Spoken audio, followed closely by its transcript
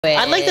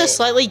I like the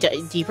slightly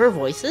deeper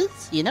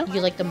voices, you know?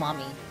 You like the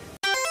mommy.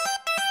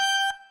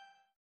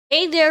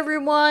 Hey there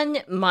everyone,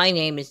 my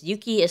name is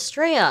Yuki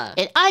Estrella.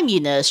 And I'm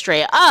Yuna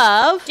Estrella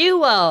of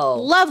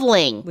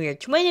duolvl. We are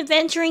twin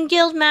adventuring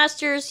guild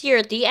masters here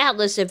at the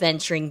Atlas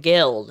Adventuring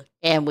Guild.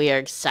 And we are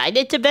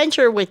excited to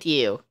venture with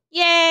you.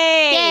 Yay!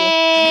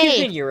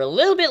 Yay! You're a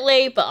little bit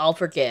late, but I'll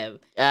forgive.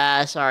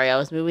 Sorry, I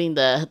was moving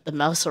the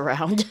mouse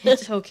around.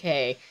 It's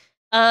okay.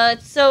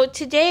 So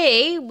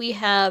today we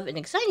have an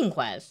exciting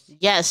quest.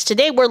 Yes,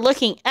 today we're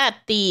looking at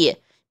the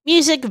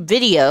music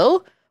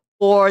video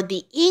for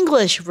the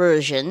English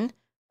version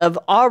of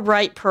All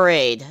Right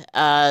Parade.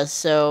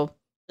 So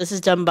this is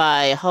done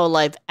by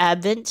hololive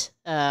Advent.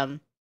 I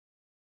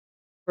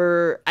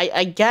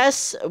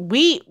guess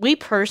we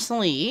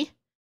personally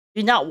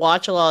do not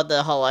watch a lot of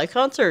the hololive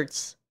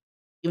concerts,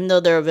 even though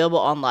they're available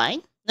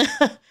online.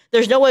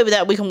 There's no way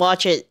that we can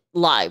watch it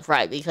live,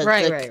 right? Because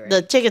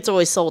the tickets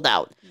always sold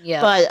out.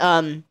 Yeah.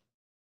 But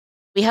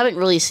we haven't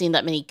really seen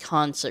that many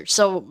concerts.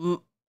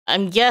 So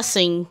I'm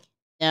guessing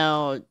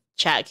now.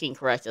 Chat can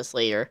correct us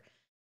later.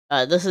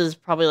 This is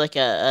probably like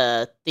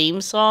a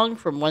theme song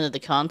from one of the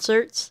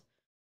concerts.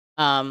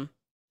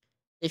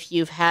 If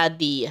you've had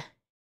the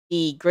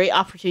great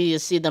opportunity to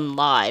see them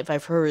live,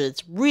 I've heard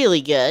it's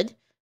really good.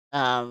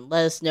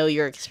 Let us know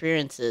your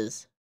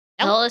experiences.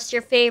 Tell us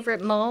your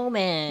favorite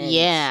moment.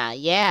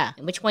 Yeah.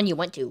 And which one you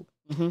went to.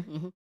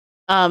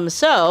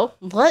 So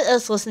let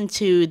us listen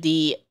to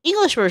the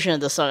English version of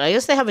the song. I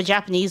guess they have a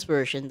Japanese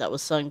version that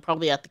was sung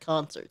probably at the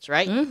concerts,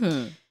 right?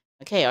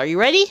 Okay, are you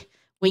ready?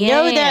 We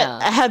know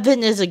that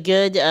Advent is a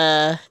good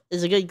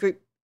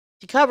group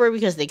to cover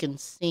because they can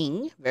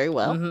sing very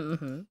well.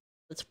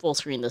 Let's full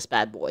screen this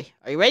bad boy.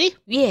 Are you ready?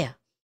 Yeah.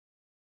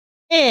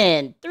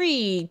 And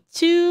 3,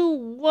 2,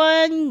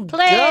 1,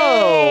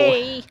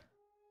 play! Go!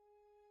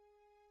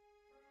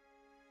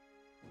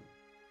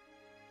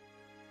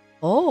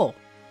 Oh.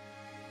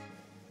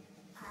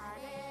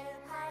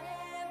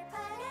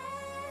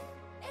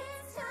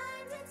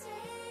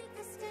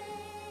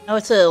 Oh,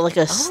 it's like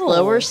a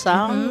slower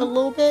sound, a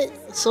little bit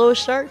slower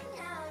start.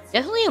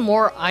 Definitely a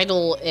more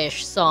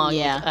idol-ish song.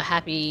 Yeah, a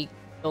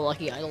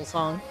happy-go-lucky idol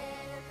song.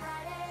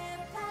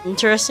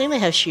 Interesting. They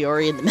have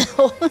Shiori in the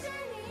middle.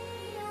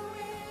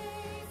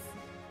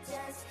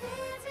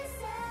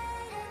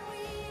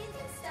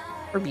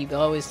 Her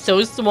Bibo is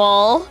so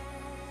small.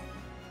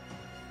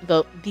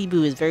 But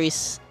Bibu is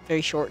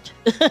very short.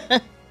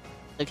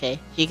 Okay,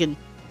 she can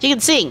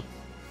sing.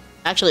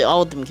 Actually,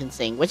 all of them can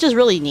sing, which is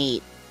really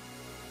neat.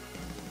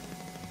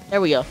 There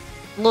we go. A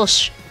little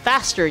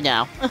faster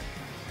now.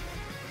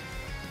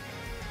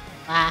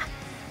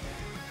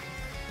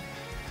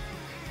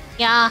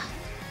 Yeah,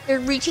 they're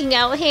reaching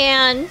out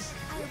hands.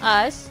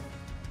 Us.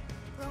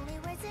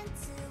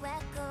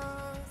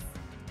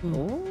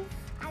 Ooh.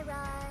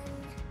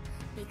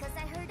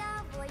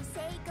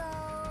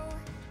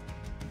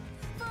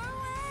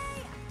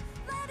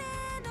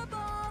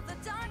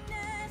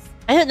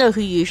 I don't know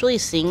who usually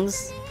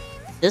sings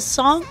this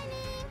song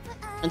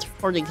when it's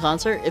performed in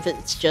concert. If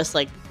it's just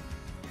like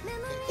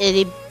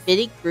a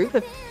bitty group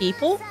of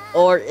people,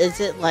 or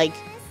is it like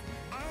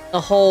the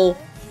whole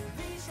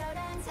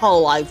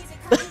live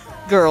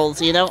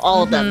girls, you know,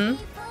 all of them.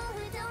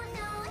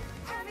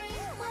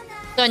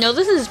 So I know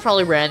this is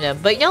probably random,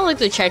 but you know, like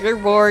the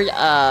checkerboard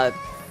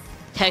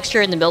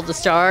texture in the middle of the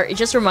star, it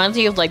just reminds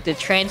me of like the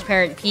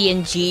transparent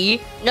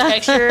PNG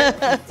texture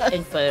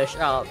in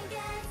Photoshop.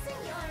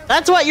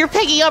 That's what you're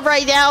picking up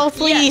right now,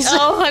 please. Yeah.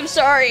 Oh, I'm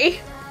sorry.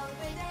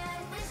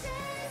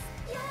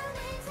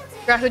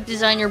 Graphic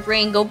designer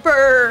brain go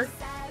brr.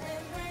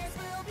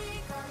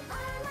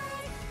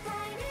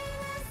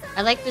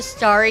 I like the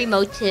starry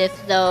motif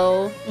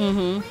though.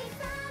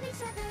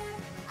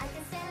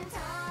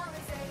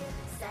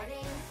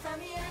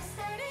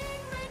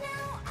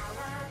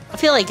 I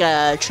feel like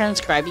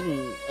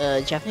transcribing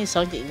a Japanese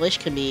song to English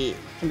can be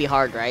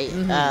hard, right?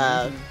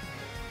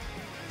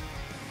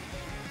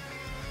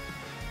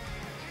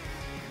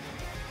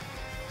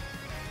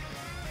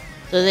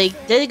 So they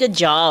did a good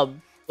job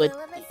with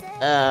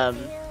you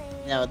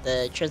know,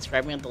 the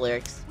transcribing of the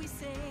lyrics.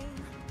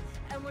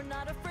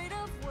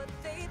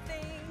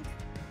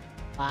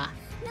 Wow.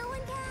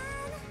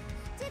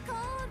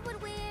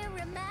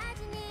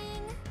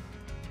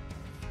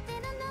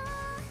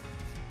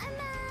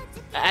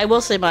 I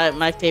will say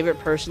my favorite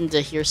person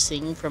to hear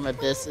sing from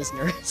Abyss is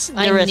Nerissa.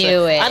 I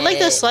knew it. I like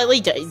the slightly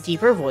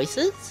deeper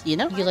voices, you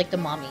know? You like the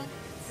mommy.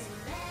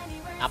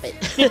 Stop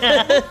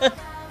it.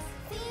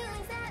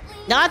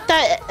 Not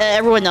that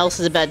everyone else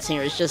is a bad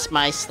singer, it's just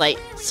my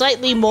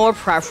slightly more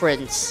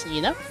preference, you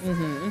know?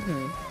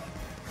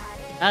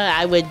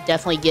 I would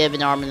definitely give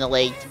an arm and a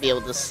leg to be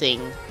able to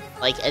sing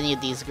like any of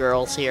these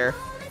girls here.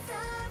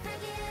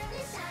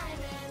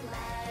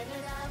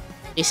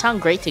 They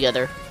sound great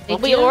together. Well,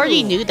 we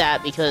already knew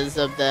that because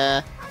of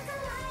the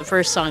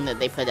first song that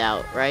they put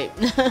out, right?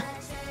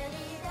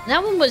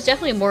 That one was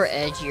definitely a more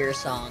edgier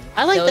song.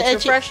 I like the edgy.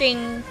 It's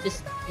refreshing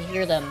just to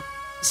hear them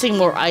sing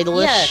more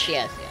idolish.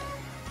 Yes.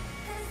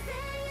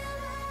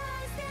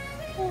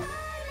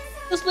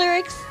 those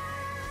lyrics.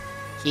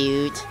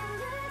 Cute.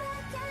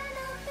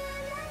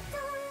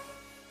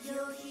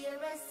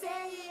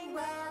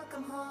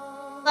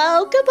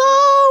 Welcome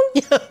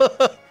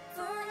home.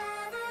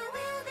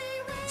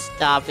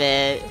 Stop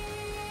it.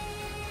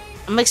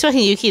 I'm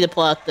expecting Yuki to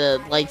pull out the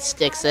light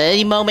sticks at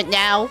any moment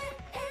now.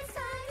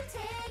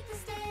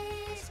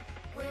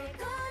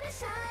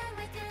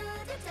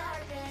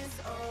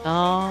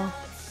 Oh.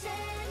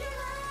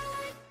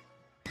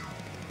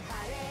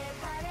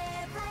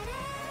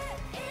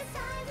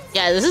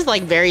 Yeah, this is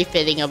like very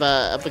fitting of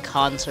a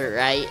concert,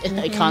 right?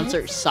 A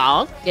concert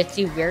song. Gets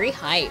you very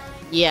hype.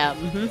 Yeah.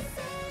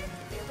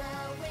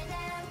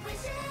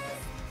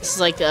 This is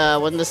like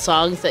one of the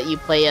songs that you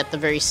play at the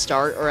very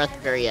start or at the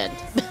very end.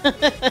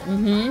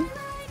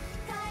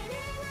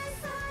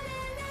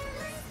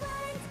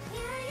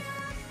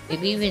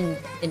 Maybe even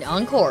an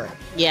encore.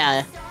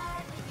 Yeah.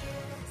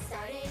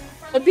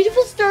 A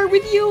beautiful start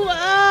with you.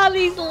 Ah,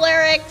 these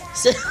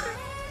lyrics.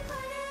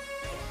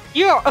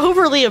 You're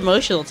overly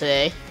emotional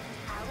today.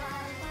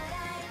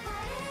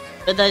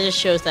 But that just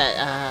shows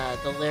that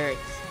the lyrics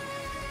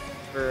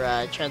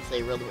were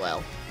translated really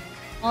well.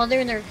 Oh,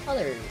 they're in their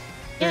colors.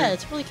 Yeah,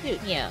 it's really cute.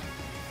 Yeah.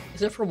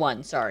 Except for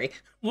one, sorry.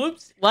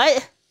 Whoops.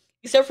 What?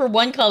 Except for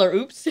one color,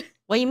 oops.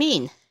 What do you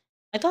mean?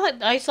 I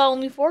thought I saw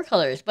only 4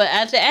 colors, but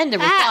at the end there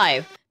were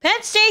 5.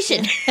 Penn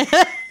Station!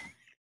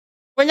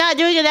 We're not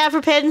doing an ad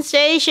for Penn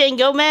Station,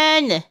 go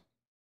men!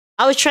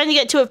 I was trying to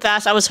get to it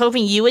fast. I was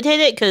hoping you would hit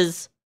it,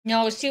 because...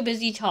 No, I was too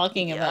busy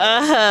talking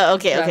about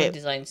okay.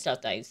 design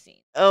stuff that I've seen.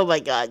 Oh my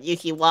god,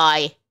 Yuki,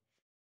 why?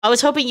 I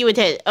was hoping you would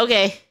hit it.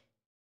 Okay.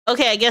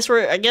 Okay, I guess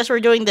we're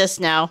doing this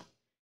now.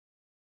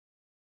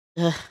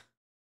 Ugh,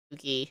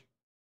 Yuki.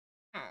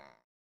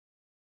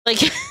 Like...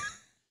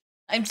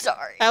 I'm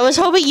sorry. I was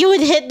hoping you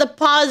would hit the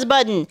pause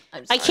button.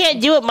 I can't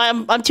do it.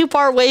 I'm too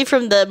far away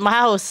from the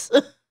mouse.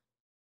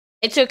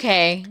 It's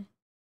okay.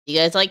 You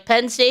guys like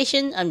Penn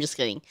Station? I'm just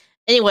kidding.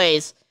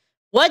 Anyways,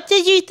 what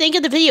did you think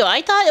of the video?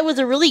 I thought it was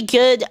a really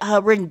good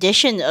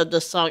rendition of the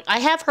song. I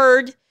have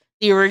heard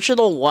the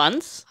original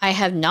once. I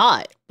have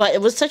not. But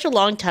it was such a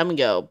long time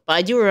ago. But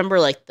I do remember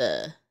like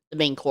the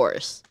main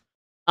chorus.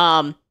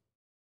 Have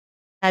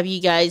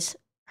you guys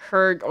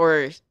heard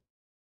or...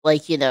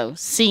 like, you know,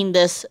 seeing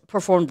this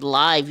performed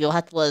live, you'll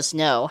have to let us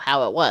know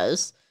how it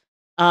was.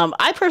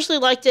 I personally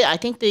liked it. I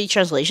think the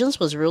translations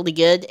was really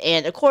good.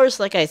 And, of course,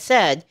 like I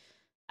said,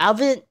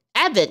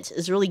 Advent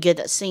is really good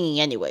at singing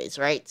anyways,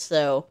 right?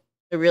 So,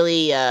 they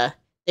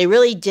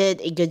really did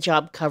a good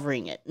job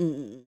covering it.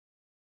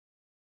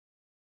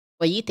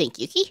 What do you think,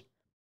 Yuki?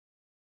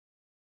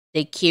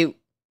 They're cute.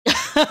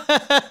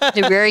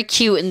 They're very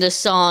cute in this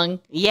song.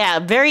 Yeah,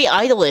 very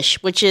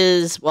idolish, which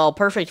is, well,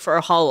 perfect for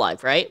a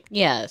HoloLive, right?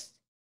 Yes.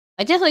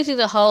 I definitely think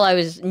the HoloLive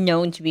is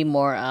known to be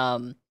more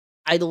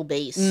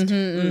idol-based.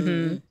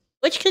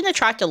 Which can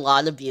attract a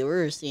lot of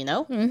viewers, you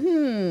know?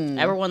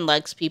 Everyone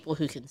likes people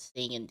who can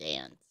sing and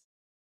dance.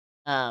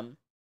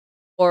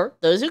 Or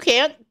those who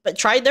can't, but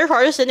tried their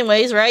hardest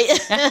anyways, right?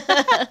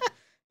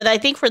 But I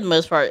think for the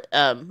most part,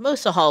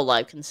 most of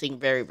HoloLive can sing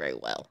very, very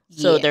well.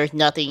 So there's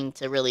nothing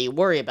to really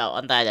worry about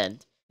on that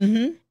end.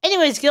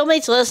 Anyways,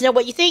 Guildmates, let us know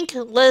what you think.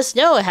 Let us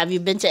know, have you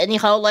been to any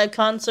HoloLive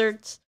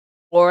concerts?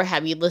 Or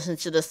have you listened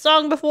to this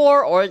song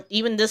before? Or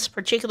even this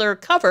particular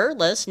cover?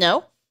 Let us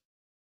know.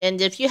 And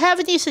if you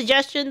have any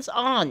suggestions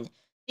on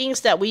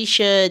things that we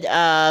should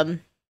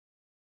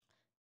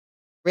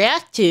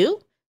react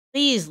to,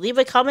 please leave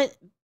a comment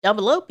down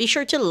below. Be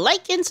sure to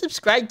like and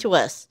subscribe to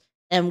us.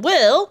 And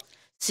we'll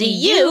see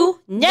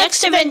you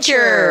next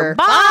adventure.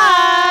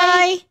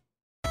 Bye!